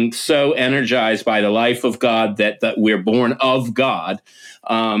 being so energized by the life of God that we're born of God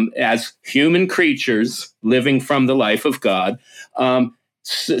as human creatures living from the life of God.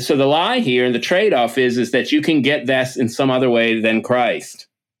 So the lie here and the trade-off is that you can get this in some other way than Christ.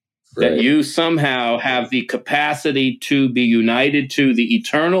 Right. That you somehow have the capacity to be united to the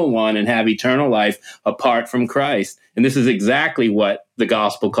eternal one and have eternal life apart from Christ. And this is exactly what the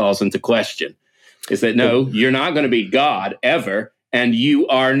gospel calls into question, is that no, you're not going to be God ever, and you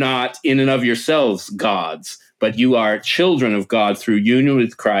are not in and of yourselves gods, but you are children of God through union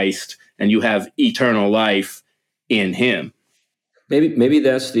with Christ, and you have eternal life in him. Maybe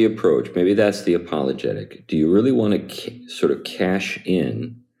that's the approach. Maybe that's the apologetic. Do you really want to sort of cash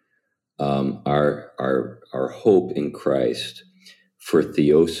in our hope in Christ for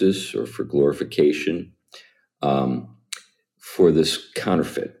theosis or for glorification, for this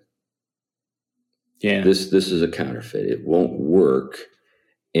counterfeit? Yeah, this is a counterfeit. It won't work,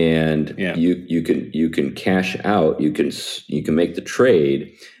 and you can cash out. You can make the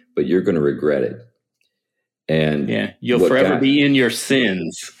trade, but you're going to regret it. And you'll forever be in your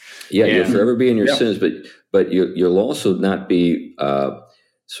sins. You'll forever be in your sins, but you'll also not be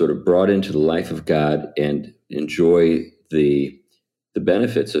sort of brought into the life of God and enjoy the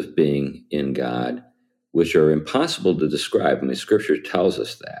benefits of being in God, which are impossible to describe. I mean, Scripture tells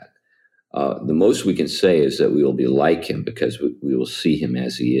us that. The most we can say is that we will be like him because we will see him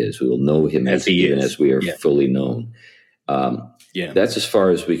as he is. We will know him as he is, as we are fully known. That's as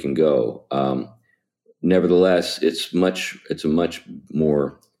far as we can go. Nevertheless, it's a much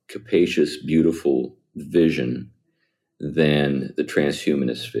more capacious, beautiful vision than the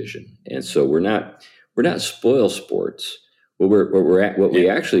transhumanist vision. And so we're not spoil sports. What we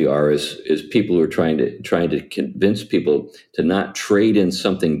actually are is people who are trying to convince people to not trade in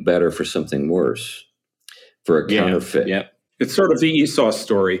something better for something worse, for a counterfeit. Yeah. It's sort of the Esau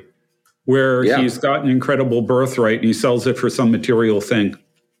story, where he's got an incredible birthright and he sells it for some material thing.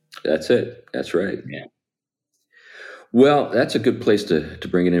 That's it. That's right. Yeah. Well, that's a good place to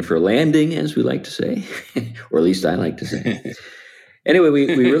bring it in for a landing, as we like to say, or at least I like to say. Anyway, we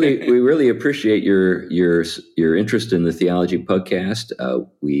really appreciate your interest in the Theology Podcast.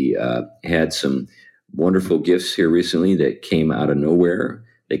 We had some wonderful gifts here recently that came out of nowhere.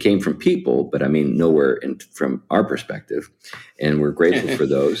 They came from people, but I mean nowhere from our perspective, and we're grateful for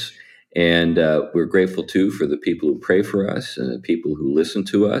those. And we're grateful too for the people who pray for us and the people who listen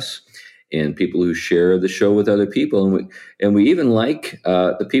to us, and people who share the show with other people. And we even like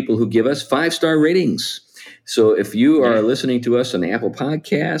the people who give us 5-star ratings. So if you are listening to us on Apple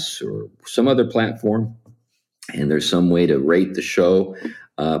Podcasts or some other platform, and there's some way to rate the show,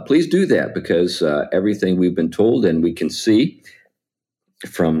 please do that, because everything we've been told and we can see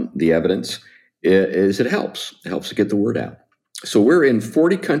from the evidence is it helps. It helps to get the word out. So we're in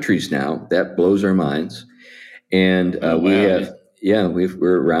 40 countries now. That blows our minds. And we have...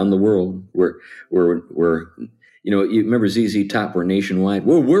 we're around the world. We're you remember ZZ Top? We're nationwide.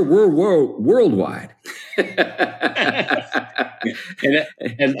 We're worldwide.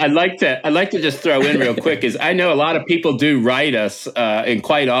 And I'd like to just throw in real quick is I know a lot of people do write us and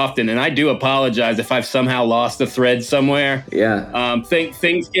quite often, and I do apologize if I've somehow lost a thread somewhere.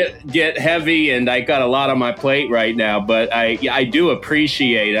 Things get heavy, and I got a lot on my plate right now, but I do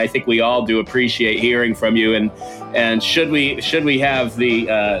appreciate. I think we all do appreciate hearing from you, and should we have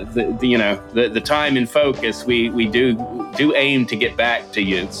the time and focus, we do aim to get back to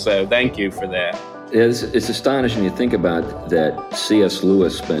you. So thank you for that. It's astonishing to think about that. C.S.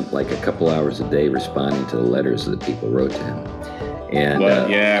 Lewis spent like a couple hours a day responding to the letters that people wrote to him. And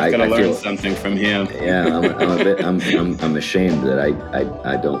I've got to learn something from him. I'm ashamed that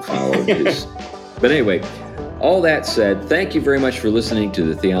I don't follow his. But anyway, all that said, thank you very much for listening to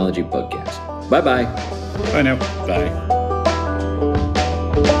the Theology Podcast. Bye-bye. Bye now. Bye.